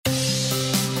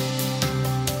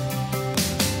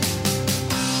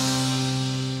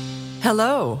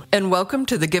Hello, and welcome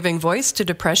to the Giving Voice to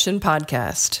Depression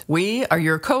podcast. We are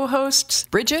your co-hosts,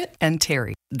 Bridget and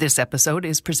Terry. This episode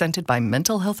is presented by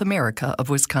Mental Health America of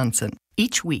Wisconsin.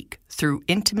 Each week, through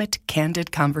intimate,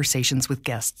 candid conversations with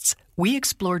guests, we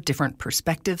explore different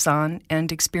perspectives on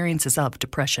and experiences of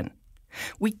depression.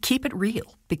 We keep it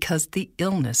real because the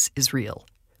illness is real.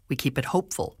 We keep it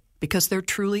hopeful because there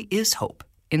truly is hope,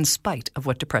 in spite of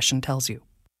what depression tells you.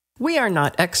 We are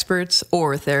not experts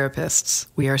or therapists.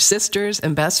 We are sisters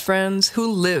and best friends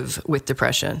who live with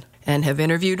depression and have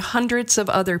interviewed hundreds of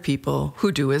other people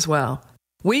who do as well.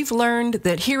 We've learned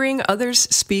that hearing others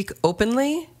speak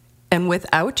openly and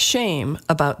without shame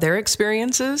about their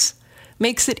experiences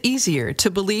makes it easier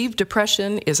to believe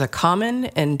depression is a common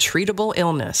and treatable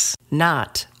illness,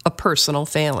 not a personal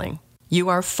failing. You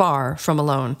are far from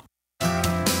alone.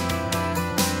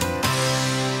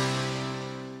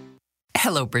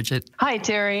 Hello, Bridget. Hi,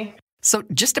 Terry. So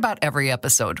just about every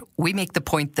episode, we make the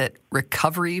point that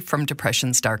recovery from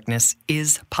depression's darkness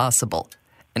is possible.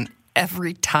 And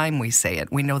every time we say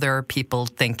it, we know there are people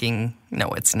thinking, no,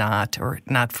 it's not, or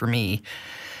not for me.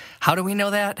 How do we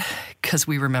know that? Because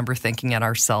we remember thinking it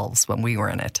ourselves when we were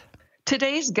in it.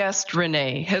 Today's guest,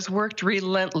 Renee, has worked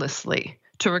relentlessly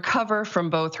to recover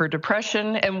from both her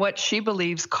depression and what she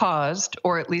believes caused,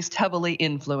 or at least heavily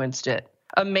influenced it,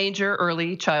 a major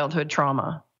early childhood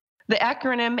trauma. The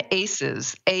acronym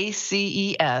ACEs,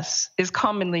 ACES, is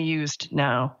commonly used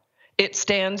now. It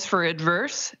stands for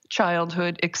Adverse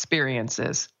Childhood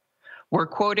Experiences. We're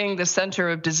quoting the Center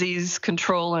of Disease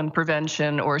Control and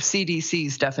Prevention, or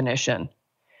CDC's definition.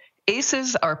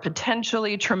 ACEs are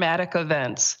potentially traumatic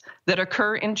events that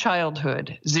occur in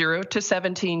childhood, 0 to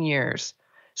 17 years,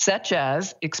 such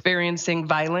as experiencing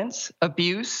violence,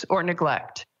 abuse, or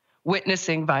neglect,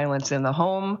 witnessing violence in the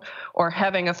home, or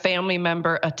having a family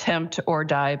member attempt or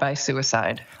die by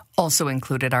suicide. Also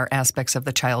included are aspects of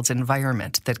the child's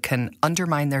environment that can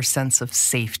undermine their sense of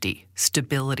safety,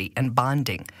 stability, and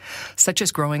bonding, such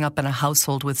as growing up in a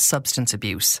household with substance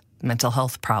abuse, mental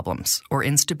health problems, or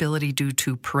instability due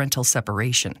to parental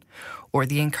separation, or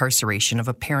the incarceration of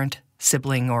a parent,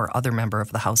 sibling, or other member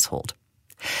of the household.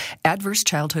 Adverse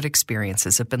childhood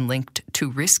experiences have been linked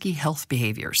to risky health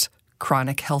behaviors,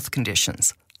 chronic health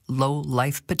conditions, low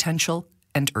life potential,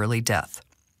 and early death.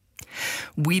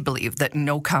 We believe that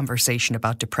no conversation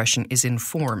about depression is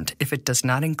informed if it does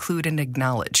not include and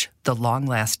acknowledge the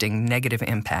long-lasting negative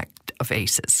impact of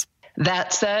ACEs.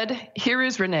 That said, here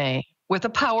is Renee with a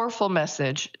powerful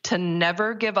message to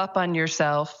never give up on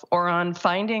yourself or on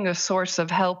finding a source of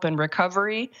help and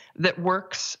recovery that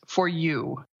works for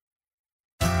you.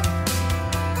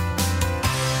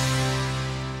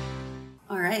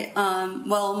 All right.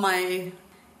 Well, my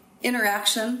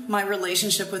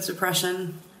relationship with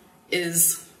depression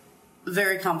is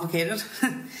very complicated.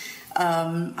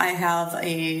 I have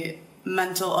a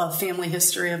family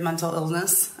history of mental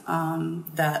illness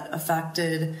that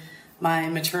affected my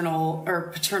paternal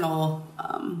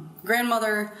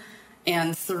grandmother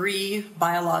and 3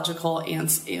 biological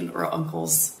aunts and or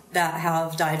uncles that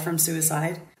have died from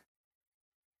suicide.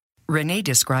 Renee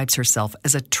describes herself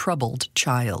as a troubled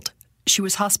child. She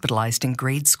was hospitalized in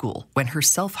grade school when her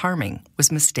self-harming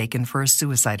was mistaken for a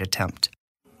suicide attempt.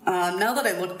 Now that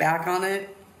I look back on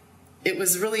it, it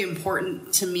was really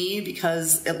important to me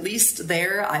because at least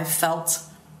there I felt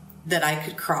that I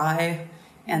could cry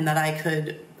and that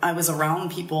I was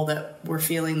around people that were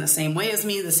feeling the same way as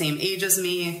me, the same age as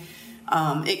me.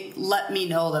 It let me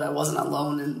know that I wasn't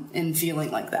alone in feeling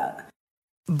like that.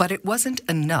 But it wasn't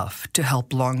enough to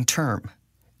help long term.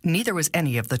 Neither was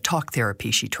any of the talk therapy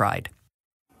she tried.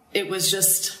 It was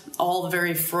just all the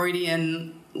very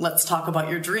Freudian, let's talk about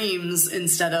your dreams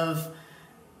instead of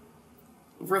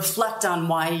reflect on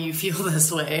why you feel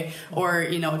this way or,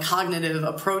 a cognitive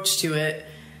approach to it.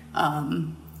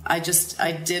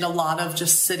 I did a lot of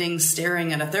just sitting,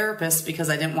 staring at a therapist because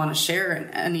I didn't want to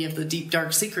share any of the deep,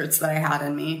 dark secrets that I had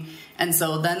in me. And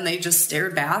so then they just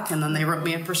stared back and then they wrote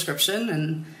me a prescription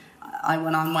and I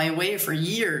went on my way for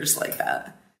years like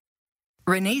that.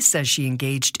 Renee says she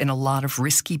engaged in a lot of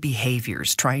risky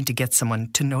behaviors trying to get someone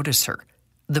to notice her.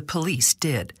 The police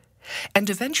did. And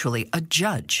eventually a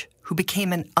judge who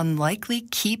became an unlikely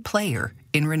key player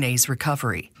in Renee's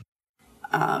recovery.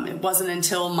 It wasn't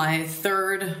until my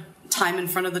 3rd time in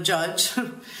front of the judge.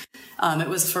 It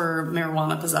was for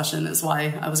marijuana possession is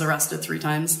why I was arrested 3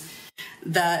 times.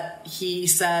 That he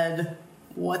said,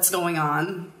 what's going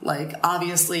on? Like,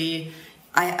 obviously,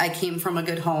 I came from a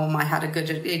good home. I had a good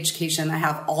education. I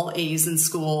have all A's in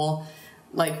school.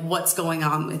 Like, what's going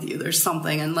on with you? There's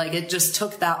something. And, it just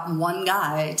took that one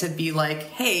guy to be like,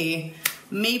 hey,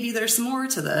 maybe there's more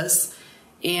to this.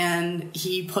 and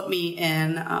he put me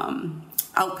in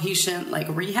outpatient like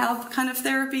rehab kind of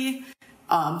therapy.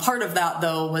 Part of that,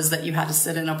 though, was that you had to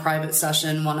sit in a private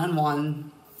session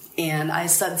one-on-one. And I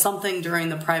said something during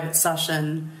the private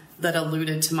session that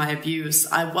alluded to my abuse.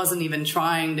 I wasn't even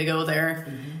trying to go there,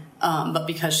 but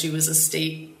because she was a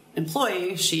state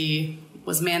employee, she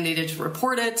was mandated to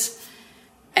report it.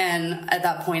 And at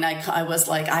that point, I was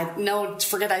like, no,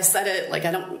 forget I said it. Like,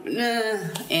 I don't,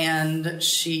 and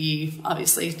she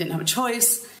obviously didn't have a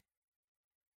choice.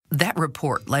 That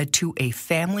report led to a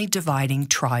family-dividing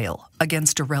trial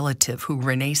against a relative who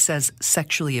Renee says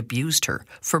sexually abused her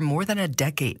for more than a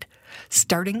decade,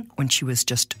 starting when she was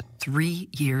just 3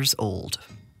 years old.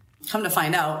 Come to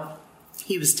find out,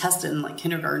 he was tested in like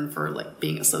kindergarten for like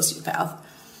being a sociopath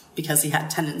because he had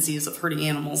tendencies of hurting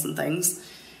animals and things.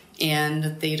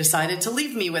 And they decided to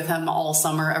leave me with him all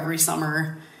summer, every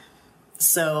summer.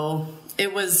 So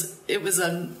it was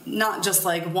a not just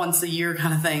like once a year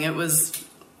kind of thing. It was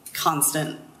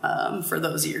constant for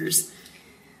those years.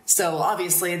 So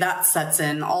obviously that sets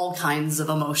in all kinds of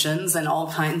emotions and all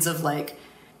kinds of like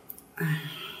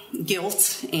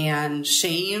guilt and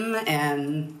shame.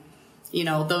 And, you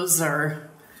know, those are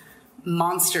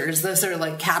monsters. Those are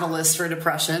like catalysts for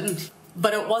depression.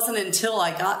 But it wasn't until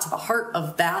I got to the heart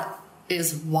of that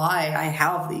is why I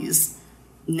have these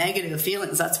negative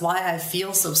feelings. That's why I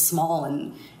feel so small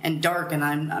and dark, and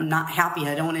I'm not happy.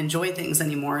 I don't enjoy things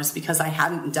anymore, is because I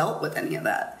hadn't dealt with any of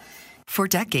that. For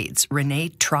decades, Renee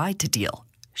tried to deal.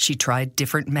 She tried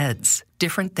different meds,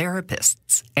 different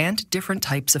therapists, and different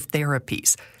types of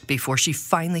therapies before she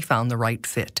finally found the right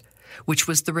fit, which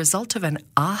was the result of an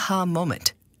aha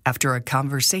moment after a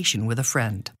conversation with a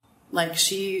friend. Like,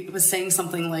 she was saying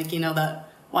something like, you know, that,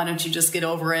 why don't you just get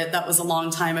over it? That was a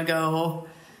long time ago.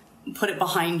 Put it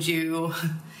behind you.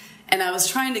 And I was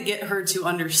trying to get her to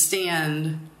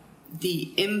understand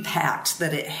the impact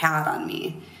that it had on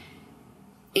me.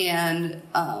 And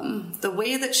the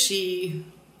way that she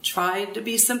tried to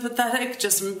be sympathetic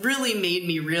just really made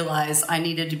me realize I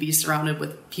needed to be surrounded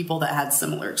with people that had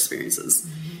similar experiences.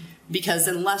 Mm-hmm. Because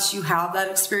unless you have that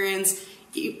experience,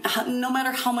 no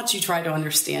matter how much you try to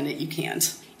understand it, you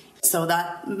can't. So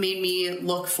that made me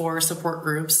look for support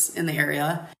groups in the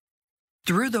area.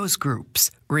 Through those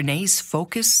groups, Renee's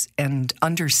focus and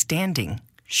understanding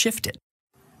shifted.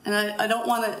 And I don't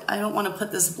want to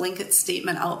put this blanket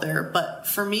statement out there, but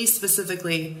for me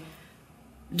specifically,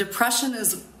 depression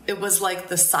was like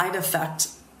the side effect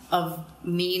of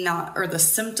me not, or the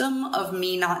symptom of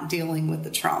me not dealing with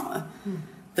the trauma.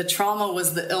 The trauma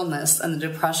was the illness, and the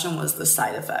depression was the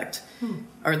side effect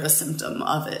or the symptom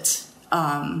of it.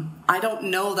 I don't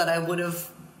know that I would have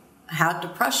had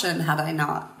depression had I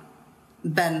not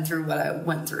been through what I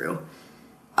went through.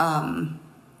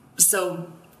 So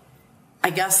I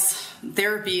guess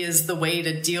therapy is the way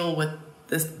to deal with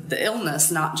the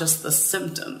illness, not just the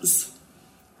symptoms.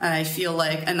 And I feel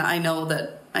like, and I know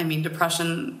that, I mean,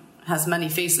 depression has many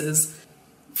faces.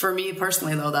 For me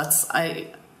personally, though,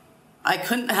 I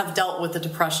couldn't have dealt with the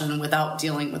depression without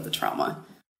dealing with the trauma.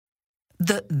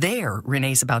 The THERE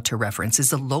Renee's about to reference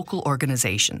is a local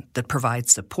organization that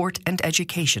provides support and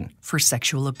education for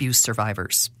sexual abuse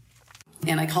survivors.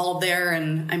 And I called there,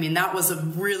 and I mean, that was a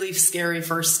really scary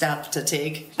first step to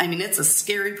take. I mean, it's a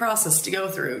scary process to go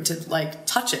through to like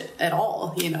touch it at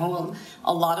all. You know,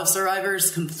 a lot of survivors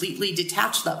completely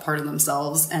detach that part of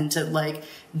themselves, and to like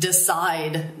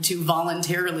decide to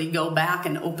voluntarily go back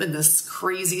and open this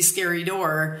crazy, scary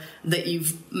door that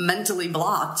you've mentally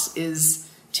blocked is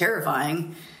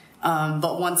terrifying.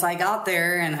 But once I got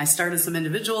there and I started some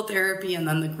individual therapy, and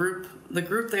then the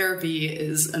group therapy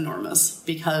is enormous,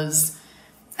 because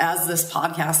as this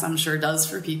podcast, I'm sure, does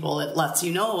for people, it lets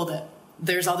you know that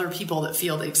there's other people that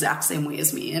feel the exact same way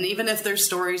as me. And even if their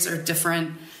stories are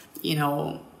different, you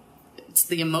know, it's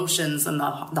the emotions and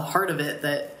the heart of it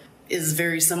that is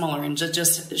very similar. And to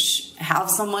just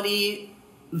have somebody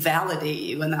validate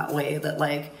you in that way, that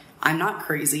like, I'm not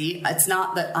crazy. It's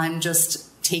not that I'm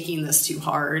just taking this too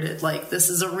hard. It's like, this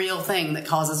is a real thing that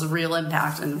causes a real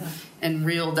impact and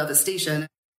real devastation.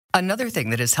 Another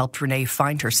thing that has helped Renee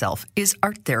find herself is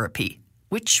art therapy,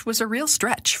 which was a real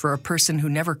stretch for a person who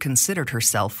never considered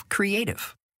herself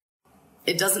creative.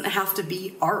 It doesn't have to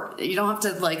be art. You don't have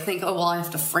to like think, oh, well, I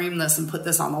have to frame this and put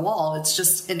this on the wall. It's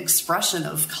just an expression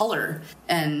of color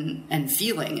and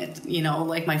feeling it. You know,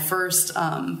 like my first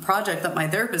project that my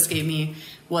therapist gave me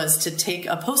was to take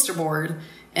a poster board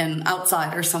and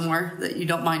outside or somewhere that you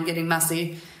don't mind getting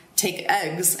messy, take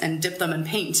eggs and dip them in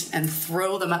paint and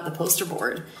throw them at the poster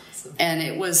board. And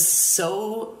it was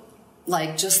so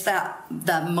like just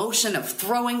that motion of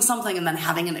throwing something and then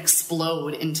having it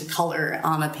explode into color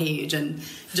on a page, and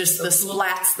just the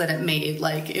splats that it made.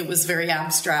 Like, it was very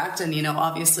abstract, and, you know,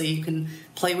 obviously you can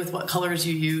play with what colors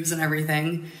you use and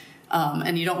everything.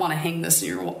 And you don't want to hang this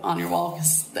on your wall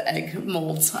because the egg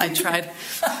molds. I tried.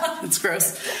 It's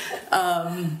gross.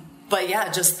 But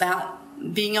yeah, just that,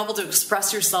 being able to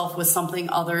express yourself with something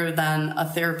other than a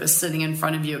therapist sitting in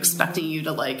front of you expecting you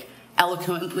to, like,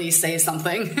 eloquently say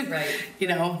something. Right. You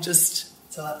know, just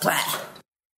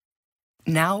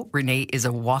Now, Renee is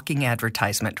a walking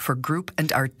advertisement for group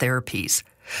and art therapies,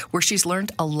 where she's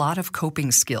learned a lot of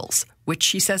coping skills, which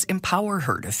she says empower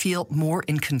her to feel more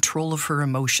in control of her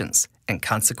emotions and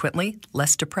consequently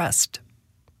less depressed.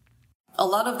 A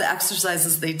lot of the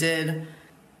exercises they did,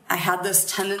 I had this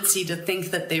tendency to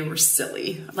think that they were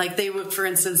silly. Like, they would, for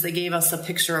instance, they gave us a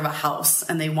picture of a house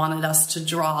and they wanted us to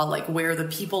draw, like, where the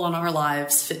people in our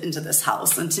lives fit into this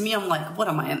house. And to me, I'm like, what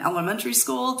am I, in elementary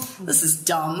school? This is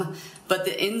dumb. But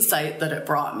the insight that it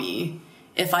brought me,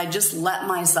 if I just let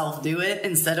myself do it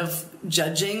instead of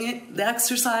judging the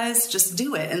exercise, just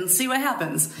do it and see what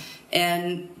happens.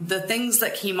 And the things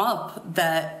that came up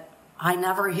that I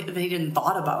never even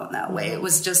thought about in that way, it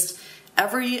was just,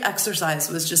 every exercise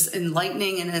was just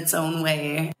enlightening in its own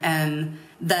way. And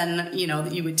then, you know,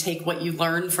 you would take what you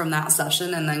learned from that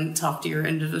session and then talk to your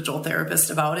individual therapist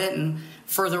about it and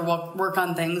further work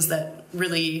on things that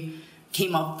really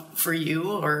came up for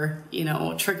you or, you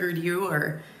know, triggered you.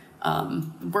 Or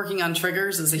working on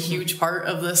triggers is a huge part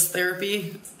of this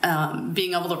therapy.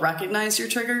 Being able to recognize your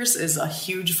triggers is a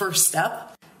huge first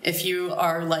step. If you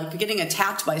are, like, getting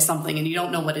attacked by something and you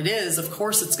don't know what it is, of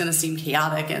course it's going to seem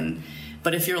chaotic.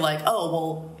 But if you're like, oh,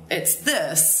 well, it's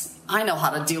this, I know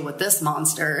how to deal with this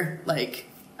monster, like,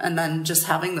 and then just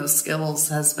having those skills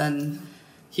has been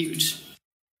huge.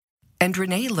 And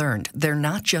Renee learned they're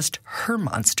not just her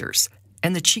monsters,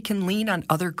 and that she can lean on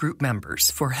other group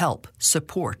members for help,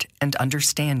 support, and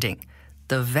understanding.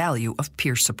 The value of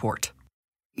peer support.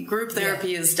 Group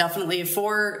therapy is definitely,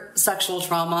 for sexual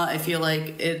trauma, I feel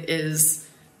like it is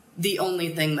the only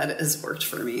thing that has worked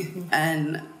for me. Mm-hmm.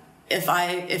 And if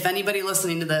anybody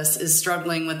listening to this is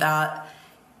struggling with that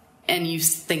and you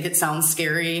think it sounds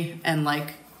scary and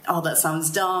like, oh, that sounds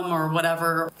dumb or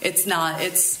whatever, it's not.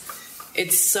 It's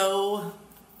so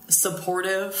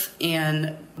supportive,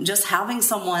 and just having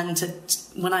someone to,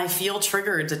 when I feel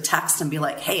triggered, to text and be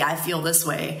like, hey, I feel this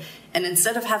way. And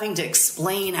instead of having to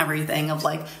explain everything of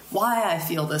like why I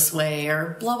feel this way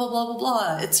or blah, blah, blah, blah,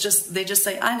 blah, it's just, they just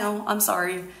say, I know, I'm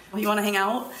sorry. You want to hang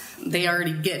out? They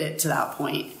already get it to that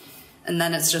point. And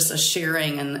then it's just a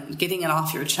sharing and getting it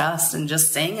off your chest and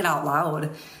just saying it out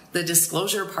loud. The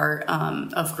disclosure part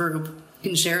of group, you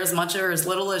can share as much or as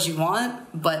little as you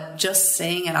want, but just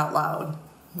saying it out loud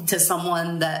to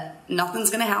someone that nothing's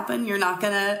going to happen. You're not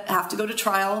going to have to go to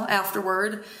trial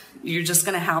afterward. You're just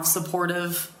going to have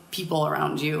supportive people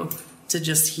around you to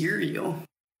just hear you.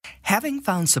 Having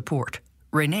found support,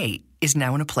 Renee is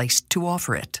now in a place to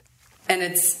offer it. And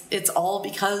it's all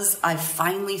because I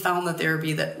finally found the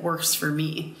therapy that works for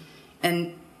me.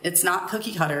 And it's not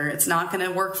cookie cutter. It's not going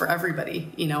to work for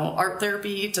everybody. You know, art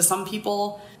therapy to some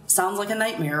people sounds like a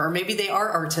nightmare, or maybe they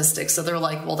are artistic. So they're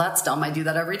like, well, that's dumb. I do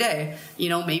that every day. You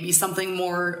know, maybe something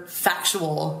more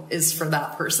factual is for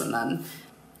that person then.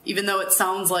 Even though it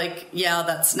sounds like, yeah,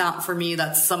 that's not for me,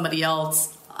 that's somebody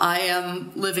else, I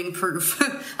am living proof.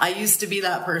 I used to be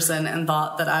that person and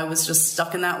thought that I was just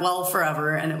stuck in that well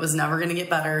forever and it was never going to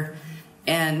get better.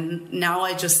 And now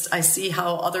I see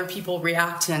how other people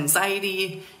react to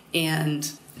anxiety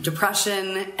and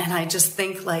depression. And I just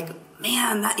think like,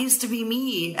 man, that used to be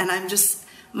me. And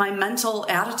my mental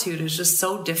attitude is just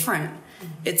so different.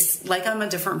 It's like I'm a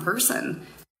different person.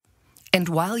 And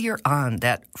while you're on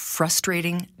that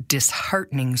frustrating,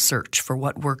 disheartening search for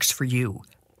what works for you,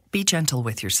 be gentle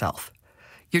with yourself.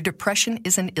 Your depression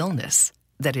is an illness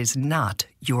that is not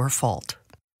your fault.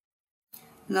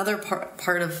 Another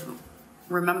part of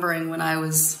remembering when I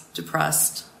was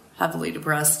depressed, heavily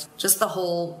depressed, just that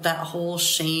whole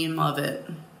shame of it.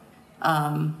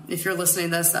 If you're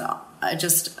listening to this,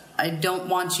 I don't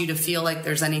want you to feel like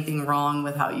there's anything wrong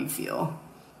with how you feel.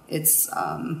 It's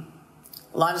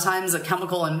a lot of times a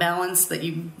chemical imbalance that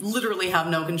you literally have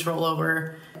no control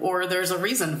over, or there's a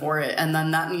reason for it, and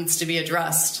then that needs to be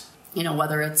addressed. You know,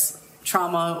 whether it's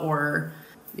trauma or,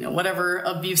 you know, whatever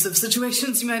abusive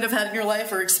situations you might have had in your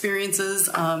life or experiences.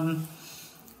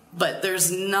 But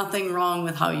there's nothing wrong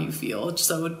with how you feel.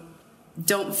 So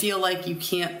don't feel like you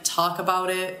can't talk about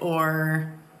it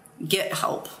or get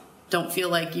help. Don't feel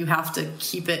like you have to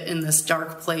keep it in this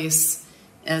dark place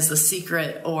as a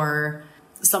secret, or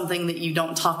something that you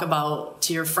don't talk about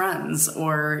to your friends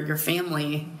or your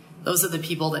family. Those are the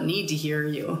people that need to hear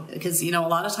you. Because, a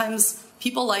lot of times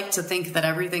people like to think that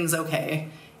everything's okay.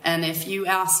 And if you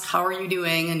ask, how are you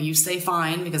doing? And you say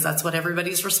fine, because that's what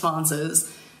everybody's response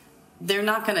is, they're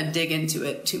not going to dig into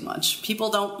it too much.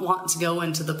 People don't want to go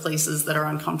into the places that are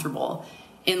uncomfortable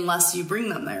unless you bring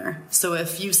them there. So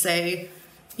if you say,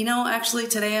 actually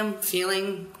today I'm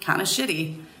feeling kind of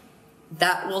shitty,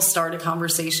 that will start a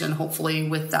conversation, hopefully,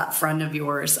 with that friend of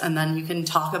yours. And then you can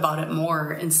talk about it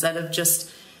more instead of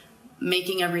just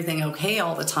making everything okay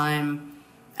all the time.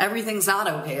 Everything's not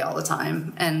okay all the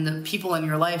time. And the people in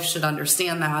your life should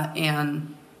understand that.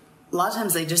 And a lot of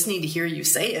times they just need to hear you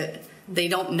say it. They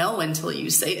don't know until you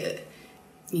say it.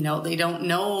 They don't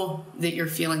know that you're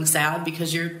feeling sad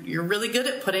because you're really good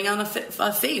at putting on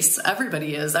a face.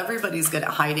 Everybody is. Everybody's good at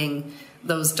hiding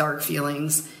those dark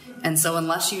feelings. And so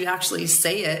unless you actually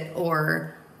say it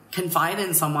or confide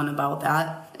in someone about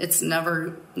that, it's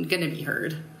never going to be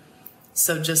heard.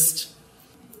 So just,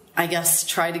 I guess,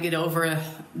 try to get over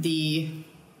the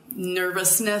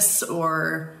nervousness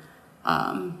or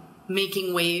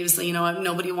making waves.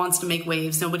 Nobody wants to make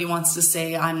waves. Nobody wants to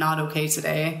say, I'm not okay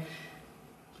today.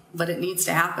 But it needs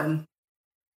to happen.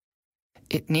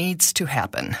 It needs to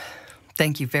happen.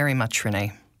 Thank you very much,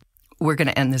 Renee. We're going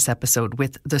to end this episode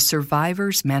with The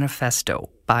Survivor's Manifesto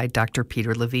by Dr.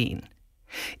 Peter Levine.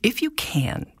 If you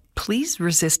can, please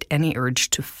resist any urge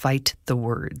to fight the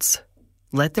words.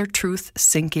 Let their truth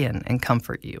sink in and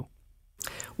comfort you.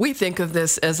 We think of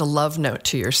this as a love note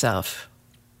to yourself.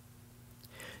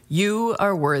 You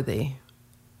are worthy.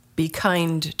 Be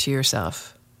kind to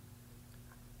yourself.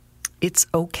 It's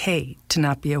okay to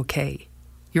not be okay.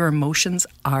 Your emotions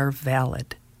are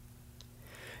valid.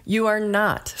 You are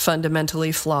not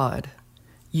fundamentally flawed.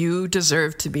 You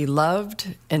deserve to be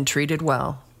loved and treated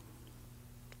well.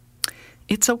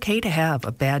 It's okay to have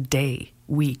a bad day,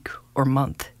 week, or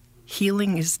month.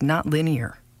 Healing is not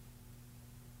linear.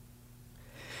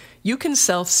 You can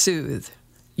self-soothe.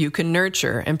 You can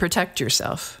nurture and protect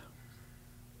yourself.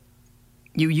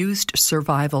 You used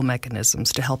survival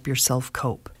mechanisms to help yourself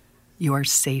cope. You are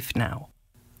safe now.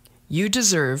 You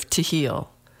deserve to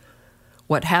heal.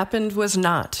 What happened was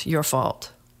not your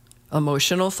fault.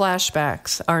 Emotional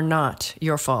flashbacks are not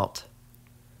your fault.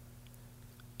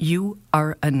 You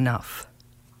are enough.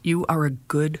 You are a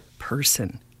good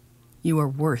person. You are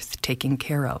worth taking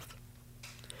care of.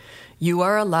 You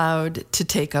are allowed to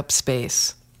take up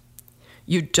space.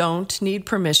 You don't need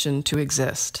permission to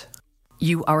exist.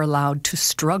 You are allowed to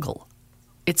struggle.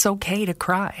 It's okay to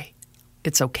cry.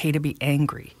 It's okay to be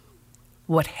angry.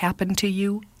 What happened to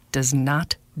you does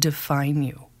not define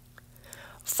you.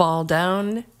 Fall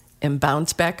down and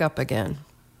bounce back up again.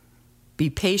 Be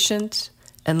patient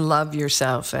and love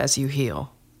yourself as you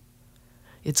heal.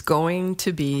 It's going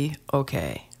to be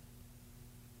okay.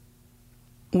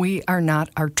 We are not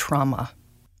our trauma.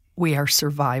 We are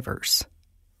survivors.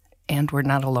 And we're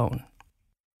not alone.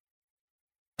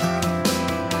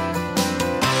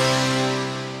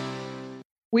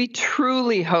 We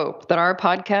truly hope that our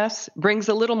podcast brings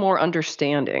a little more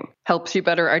understanding, helps you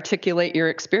better articulate your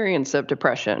experience of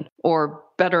depression, or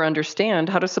better understand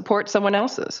how to support someone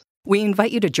else's. We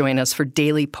invite you to join us for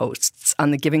daily posts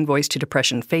on the Giving Voice to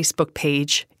Depression Facebook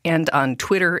page and on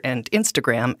Twitter and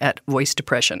Instagram at Voice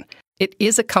Depression. It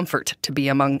is a comfort to be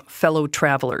among fellow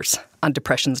travelers on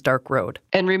depression's dark road.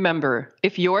 And remember,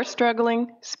 if you're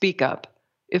struggling, speak up.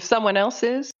 If someone else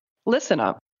is, listen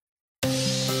up.